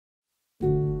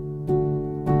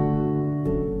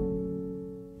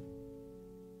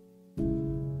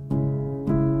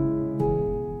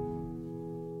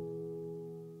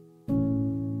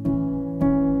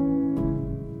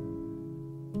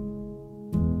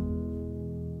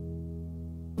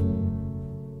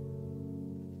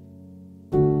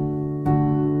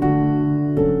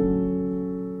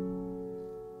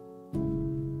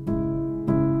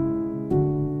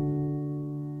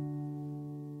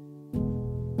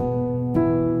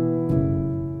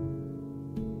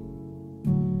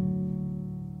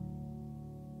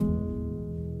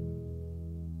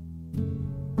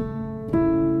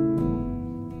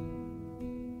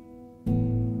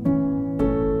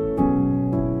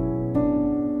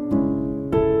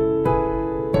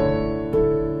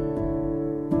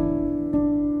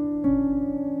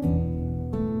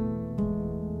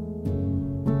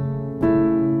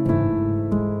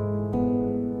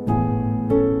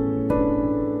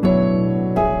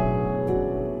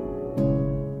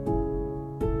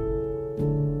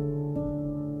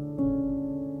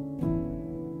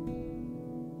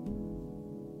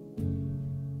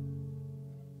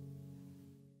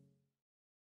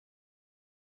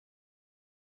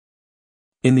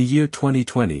In the year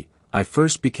 2020, I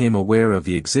first became aware of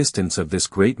the existence of this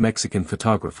great Mexican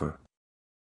photographer.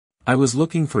 I was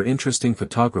looking for interesting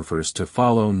photographers to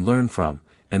follow and learn from,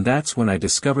 and that's when I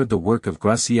discovered the work of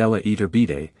Graciela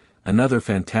Iturbide, another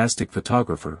fantastic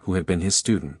photographer who had been his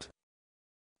student.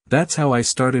 That's how I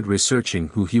started researching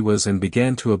who he was and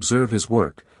began to observe his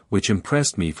work, which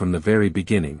impressed me from the very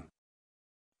beginning.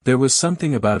 There was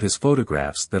something about his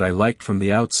photographs that I liked from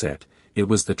the outset. It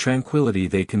was the tranquility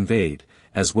they conveyed,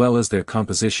 as well as their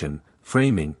composition,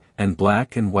 framing, and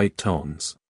black and white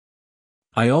tones.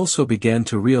 I also began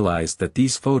to realize that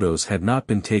these photos had not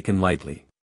been taken lightly.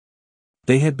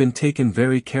 They had been taken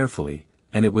very carefully,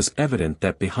 and it was evident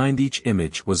that behind each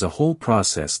image was a whole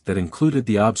process that included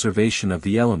the observation of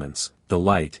the elements, the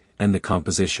light, and the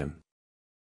composition.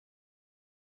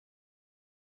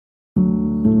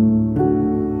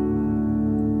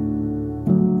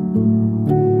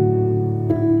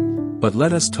 But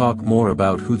let us talk more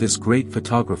about who this great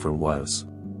photographer was.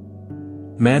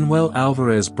 Manuel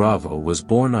Alvarez Bravo was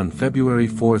born on February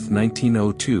 4,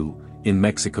 1902, in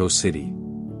Mexico City.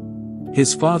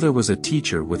 His father was a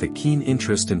teacher with a keen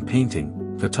interest in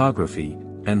painting, photography,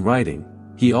 and writing.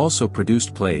 He also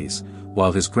produced plays,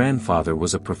 while his grandfather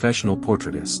was a professional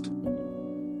portraitist.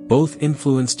 Both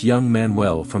influenced young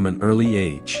Manuel from an early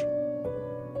age.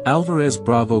 Alvarez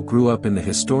Bravo grew up in the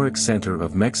historic center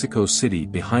of Mexico City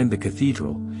behind the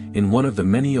cathedral, in one of the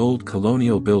many old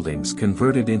colonial buildings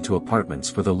converted into apartments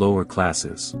for the lower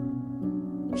classes.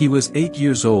 He was 8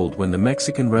 years old when the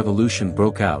Mexican Revolution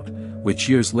broke out, which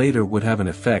years later would have an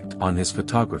effect on his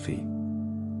photography.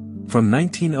 From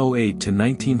 1908 to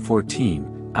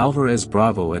 1914, Alvarez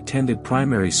Bravo attended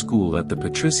primary school at the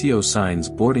Patricio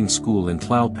Sainz boarding school in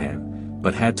Tlalpan,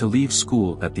 but had to leave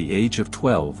school at the age of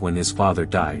 12 when his father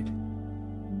died.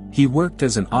 He worked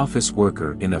as an office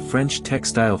worker in a French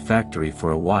textile factory for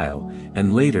a while,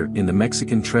 and later in the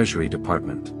Mexican Treasury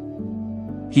Department.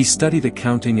 He studied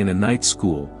accounting in a night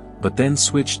school, but then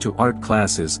switched to art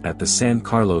classes at the San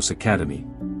Carlos Academy.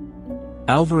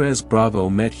 Alvarez Bravo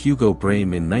met Hugo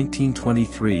Brame in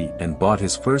 1923 and bought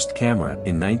his first camera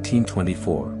in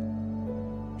 1924.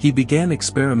 He began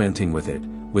experimenting with it,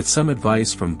 with some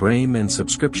advice from Brame and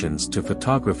subscriptions to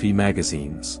photography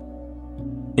magazines.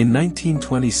 In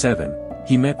 1927,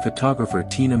 he met photographer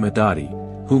Tina Medati,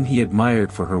 whom he admired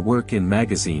for her work in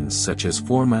magazines such as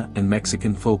Forma and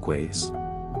Mexican Folkways.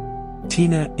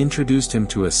 Tina introduced him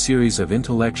to a series of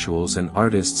intellectuals and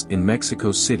artists in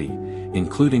Mexico City,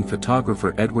 including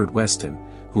photographer Edward Weston,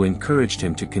 who encouraged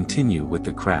him to continue with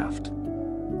the craft.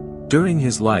 During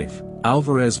his life,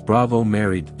 Alvarez Bravo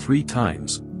married 3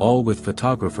 times, all with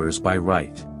photographers by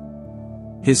right.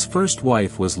 His first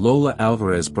wife was Lola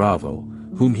Alvarez Bravo,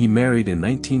 whom he married in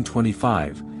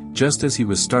 1925, just as he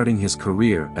was starting his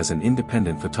career as an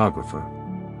independent photographer.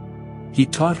 He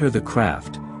taught her the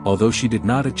craft, although she did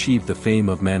not achieve the fame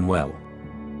of Manuel.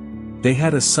 They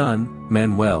had a son,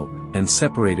 Manuel, and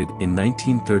separated in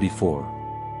 1934.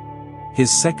 His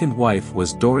second wife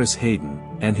was Doris Hayden,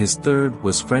 and his third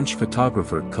was French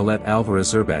photographer Colette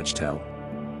Alvarez Bravo.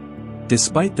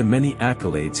 Despite the many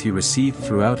accolades he received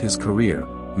throughout his career,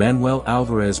 Manuel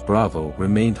Alvarez Bravo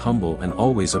remained humble and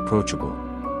always approachable.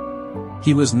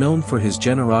 He was known for his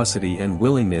generosity and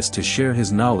willingness to share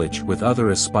his knowledge with other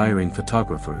aspiring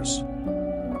photographers.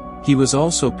 He was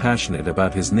also passionate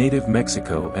about his native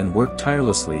Mexico and worked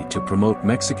tirelessly to promote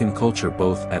Mexican culture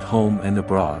both at home and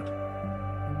abroad.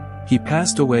 He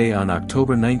passed away on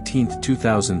October 19,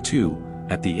 2002,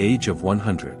 at the age of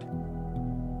 100.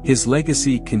 His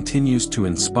legacy continues to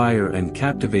inspire and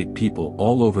captivate people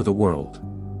all over the world.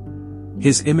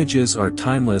 His images are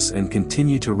timeless and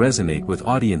continue to resonate with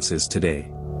audiences today.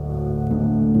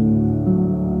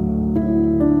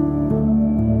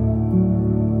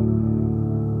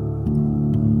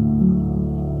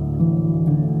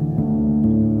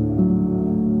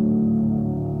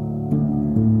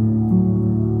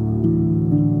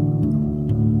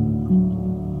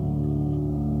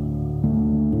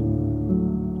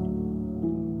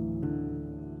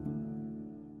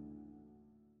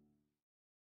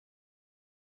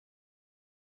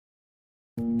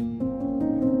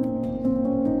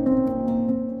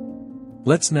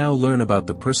 Let's now learn about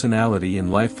the personality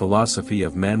and life philosophy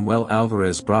of Manuel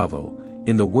Alvarez Bravo,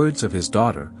 in the words of his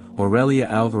daughter, Aurelia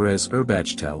Alvarez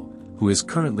Bravo, who is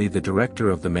currently the director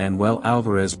of the Manuel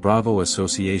Alvarez Bravo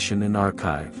Association and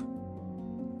Archive.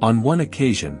 On one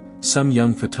occasion, some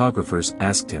young photographers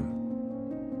asked him,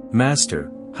 "Master,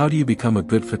 how do you become a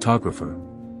good photographer?"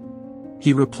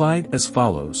 He replied as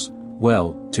follows,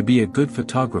 "Well, to be a good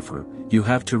photographer, you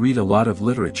have to read a lot of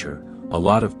literature, a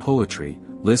lot of poetry,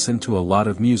 listen to a lot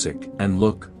of music, and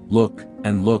look look,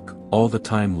 and look, all the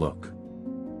time look.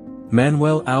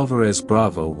 Manuel Alvarez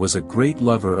Bravo was a great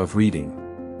lover of reading.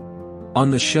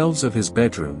 On the shelves of his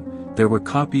bedroom, there were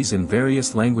copies in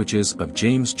various languages of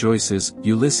James Joyce's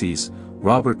Ulysses,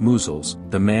 Robert Musil's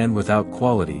The Man Without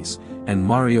Qualities, and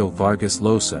Mario Vargas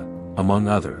Llosa, among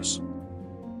others.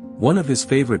 One of his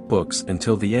favorite books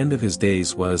until the end of his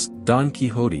days was Don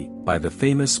Quixote by the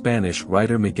famous Spanish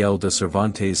writer Miguel de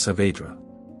Cervantes Saavedra.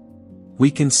 We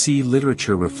can see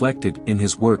literature reflected in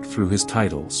his work through his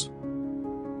titles.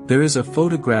 There is a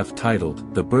photograph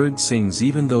titled The Bird Sings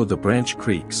Even Though the Branch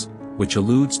Creaks, which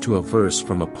alludes to a verse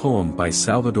from a poem by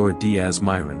Salvador Diaz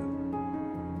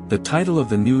Myron. The title of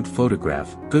the nude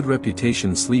photograph, Good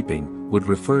Reputation Sleeping, would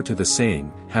refer to the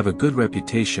saying, have a good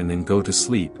reputation and go to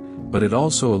sleep, but it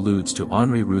also alludes to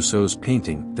Henri Rousseau's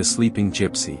painting, The Sleeping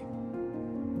Gypsy.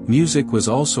 Music was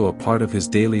also a part of his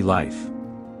daily life.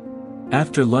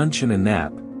 After lunch and a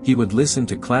nap, he would listen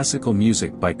to classical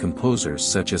music by composers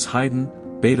such as Haydn,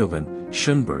 Beethoven,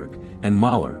 Schoenberg, and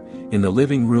Mahler, in the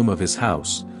living room of his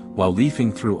house, while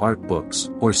leafing through art books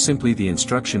or simply the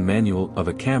instruction manual of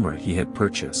a camera he had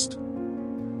purchased.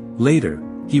 Later,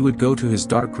 he would go to his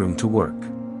darkroom to work.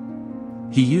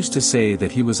 He used to say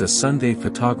that he was a Sunday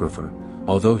photographer,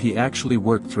 although he actually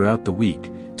worked throughout the week,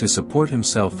 to support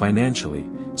himself financially,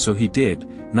 so he did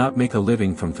not make a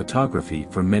living from photography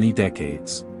for many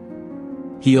decades.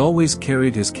 He always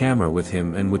carried his camera with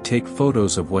him and would take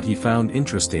photos of what he found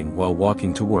interesting while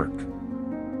walking to work.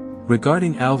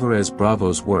 Regarding Alvarez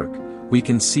Bravo's work, we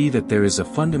can see that there is a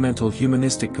fundamental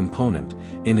humanistic component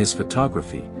in his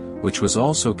photography, which was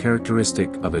also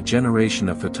characteristic of a generation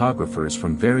of photographers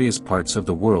from various parts of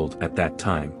the world at that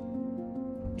time.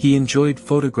 He enjoyed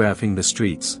photographing the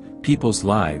streets, people's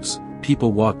lives,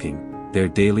 people walking, their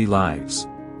daily lives.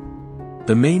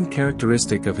 The main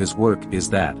characteristic of his work is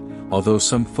that, although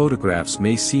some photographs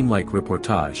may seem like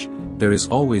reportage, there is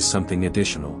always something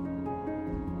additional.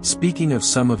 Speaking of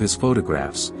some of his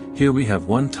photographs, here we have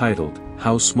one titled,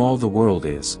 How Small the World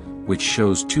Is, which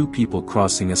shows two people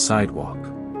crossing a sidewalk.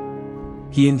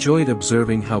 He enjoyed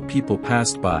observing how people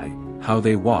passed by, how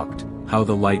they walked, how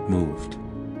the light moved.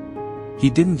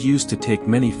 He didn't used to take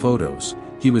many photos,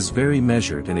 he was very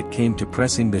measured and it came to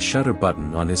pressing the shutter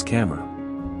button on his camera.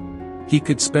 He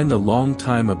could spend a long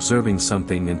time observing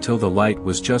something until the light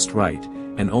was just right,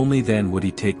 and only then would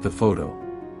he take the photo.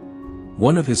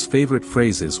 One of his favorite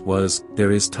phrases was,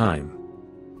 "There is time."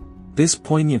 This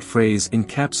poignant phrase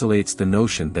encapsulates the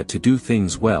notion that to do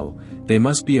things well, they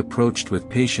must be approached with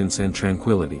patience and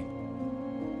tranquility.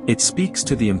 It speaks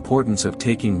to the importance of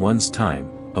taking one's time,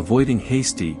 avoiding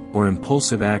hasty or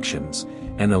impulsive actions,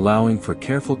 and allowing for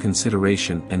careful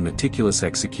consideration and meticulous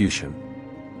execution.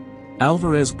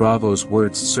 Alvarez Bravo's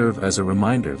words serve as a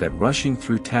reminder that rushing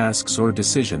through tasks or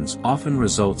decisions often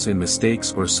results in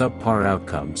mistakes or subpar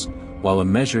outcomes, while a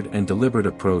measured and deliberate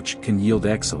approach can yield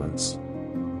excellence.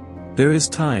 There is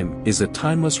time is a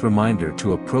timeless reminder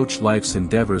to approach life's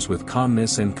endeavors with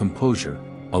calmness and composure,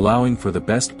 allowing for the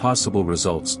best possible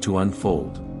results to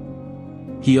unfold.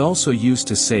 He also used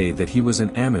to say that he was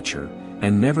an amateur,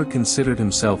 and never considered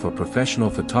himself a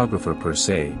professional photographer per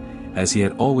se, as he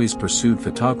had always pursued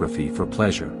photography for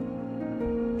pleasure.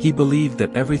 He believed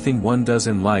that everything one does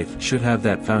in life should have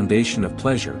that foundation of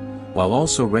pleasure, while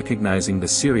also recognizing the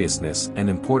seriousness and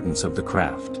importance of the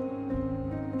craft.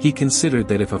 He considered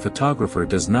that if a photographer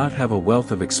does not have a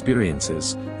wealth of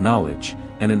experiences, knowledge,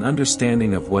 and an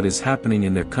understanding of what is happening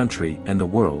in their country and the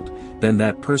world, then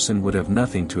that person would have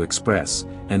nothing to express,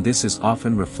 and this is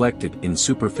often reflected in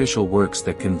superficial works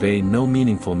that convey no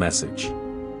meaningful message.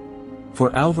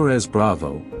 For Alvarez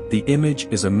Bravo, the image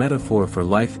is a metaphor for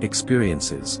life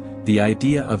experiences, the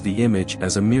idea of the image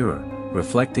as a mirror,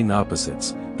 reflecting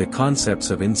opposites, the concepts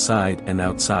of inside and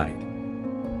outside.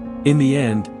 In the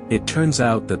end, it turns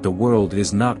out that the world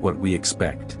is not what we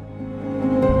expect.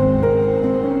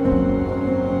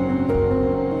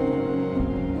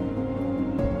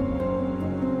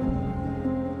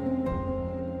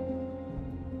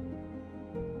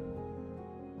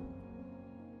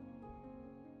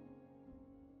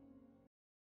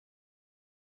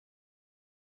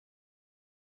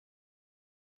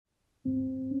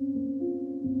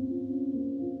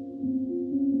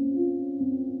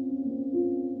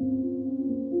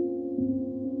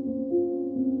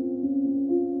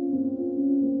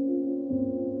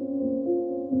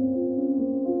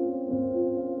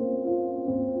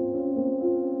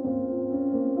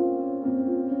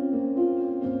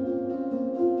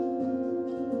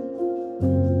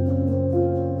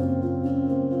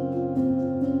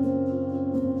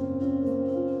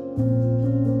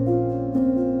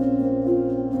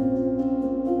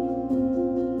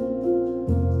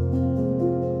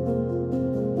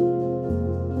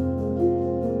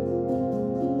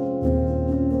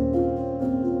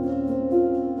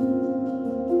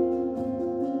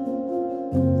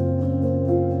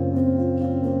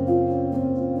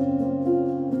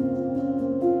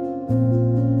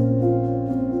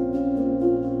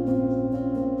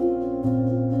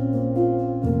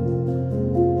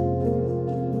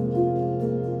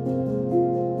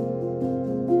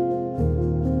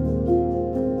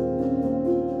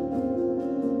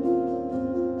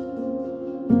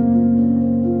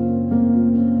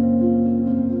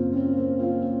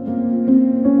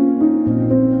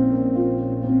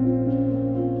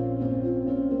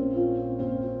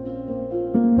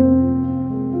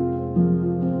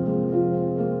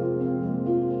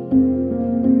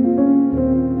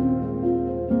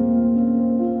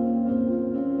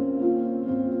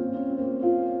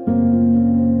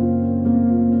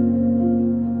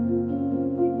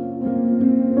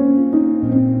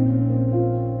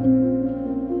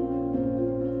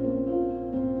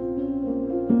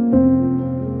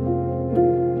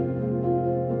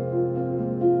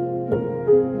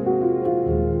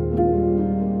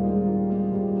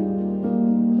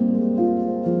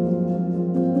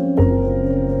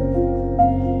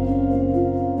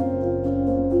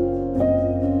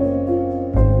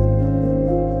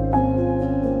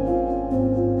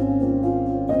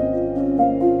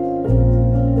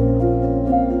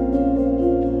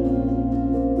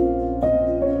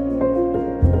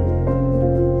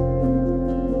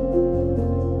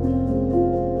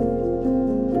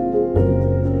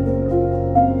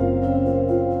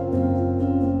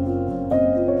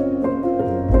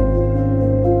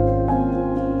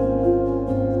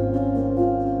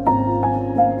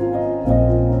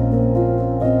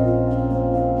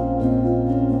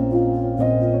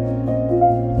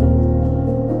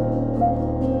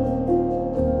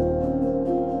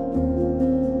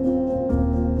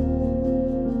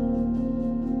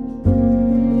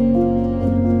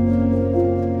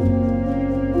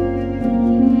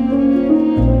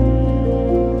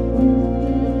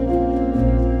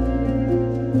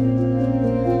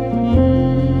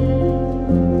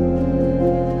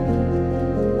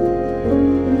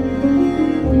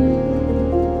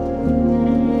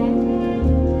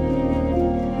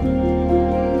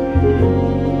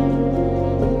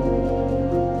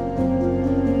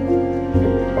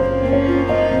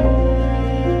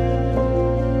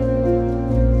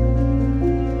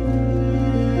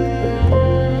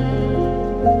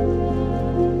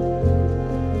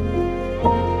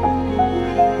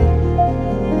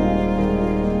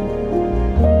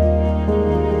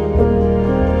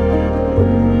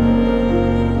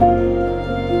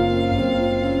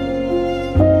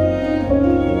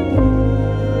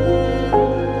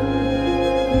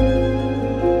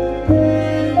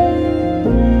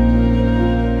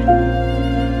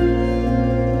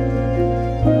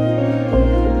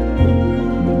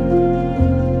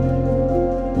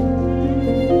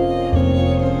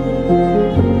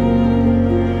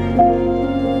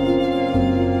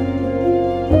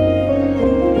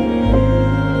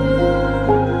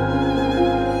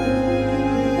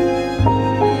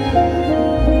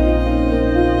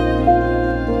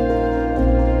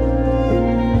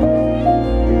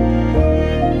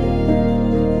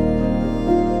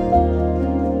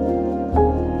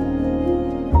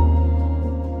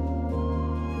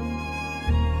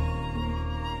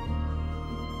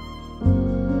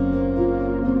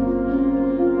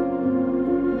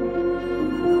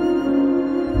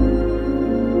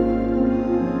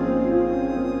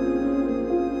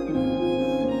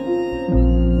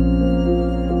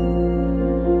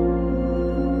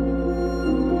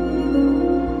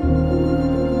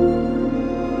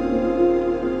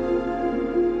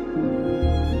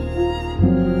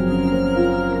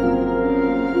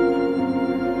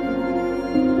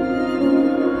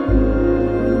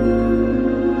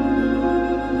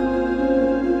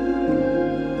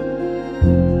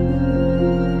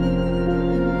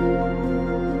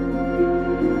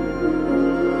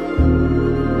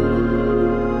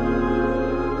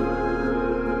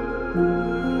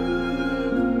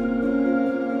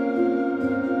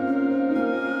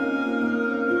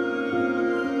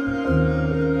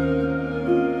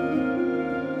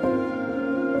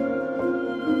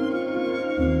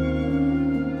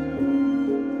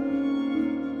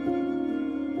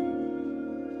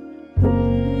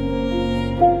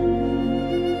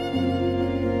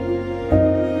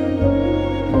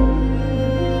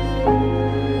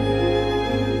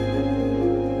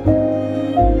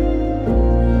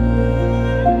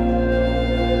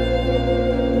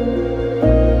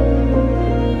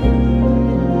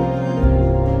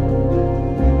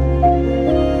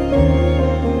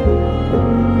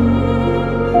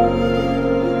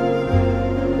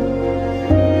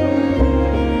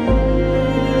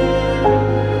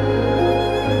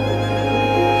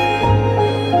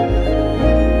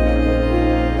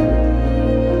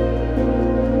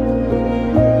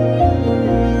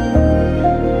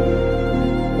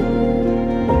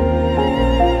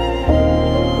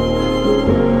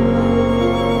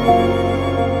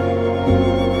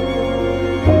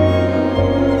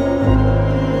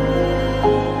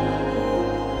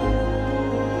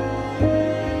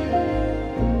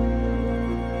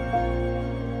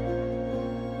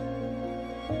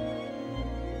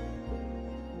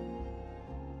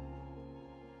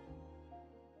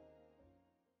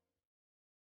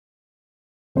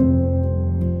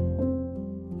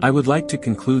 I would like to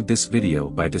conclude this video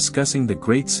by discussing the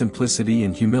great simplicity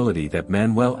and humility that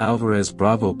Manuel Alvarez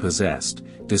Bravo possessed,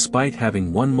 despite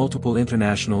having won multiple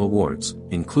international awards,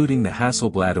 including the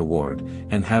Hasselblad Award,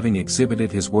 and having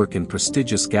exhibited his work in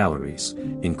prestigious galleries,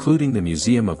 including the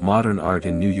Museum of Modern Art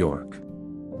in New York.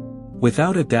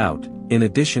 Without a doubt, in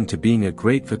addition to being a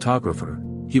great photographer,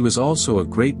 he was also a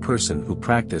great person who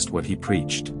practiced what he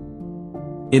preached.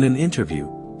 In an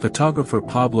interview, photographer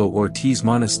Pablo Ortiz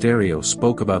Monasterio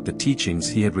spoke about the teachings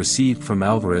he had received from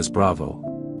Alvarez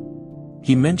Bravo.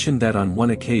 He mentioned that on one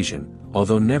occasion,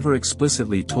 although never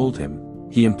explicitly told him,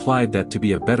 he implied that to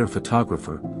be a better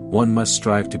photographer, one must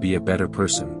strive to be a better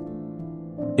person.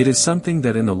 It is something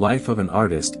that in the life of an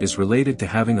artist is related to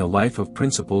having a life of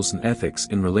principles and ethics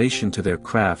in relation to their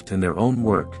craft and their own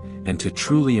work, and to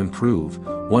truly improve,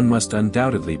 one must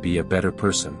undoubtedly be a better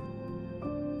person.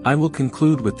 I will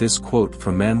conclude with this quote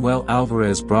from Manuel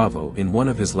Alvarez Bravo in one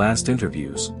of his last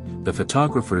interviews: "The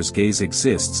photographer's gaze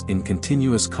exists in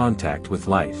continuous contact with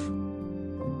life."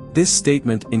 This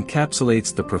statement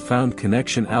encapsulates the profound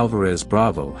connection Alvarez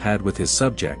Bravo had with his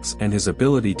subjects and his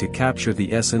ability to capture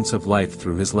the essence of life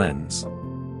through his lens.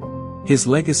 His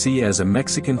legacy as a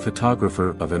Mexican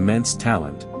photographer of immense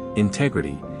talent,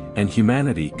 integrity, and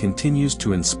humanity continues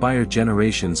to inspire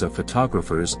generations of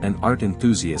photographers and art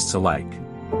enthusiasts alike.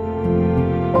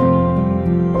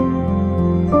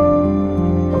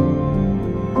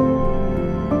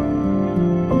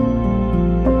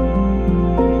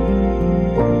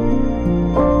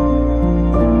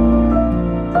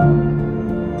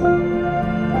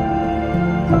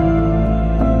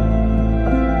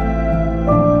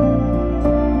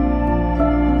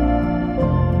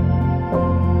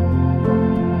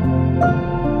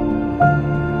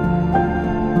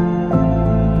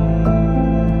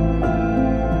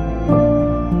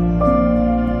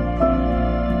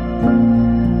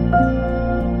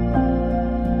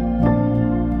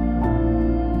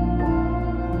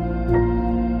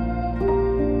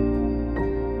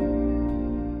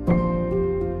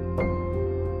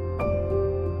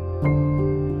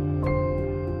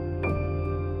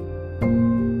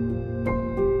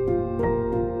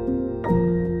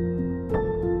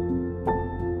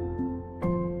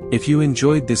 If you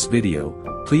enjoyed this video,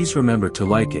 please remember to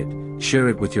like it, share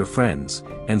it with your friends,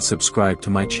 and subscribe to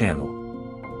my channel.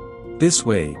 This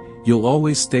way, you'll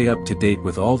always stay up to date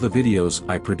with all the videos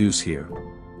I produce here.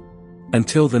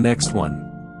 Until the next one.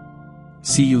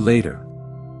 See you later.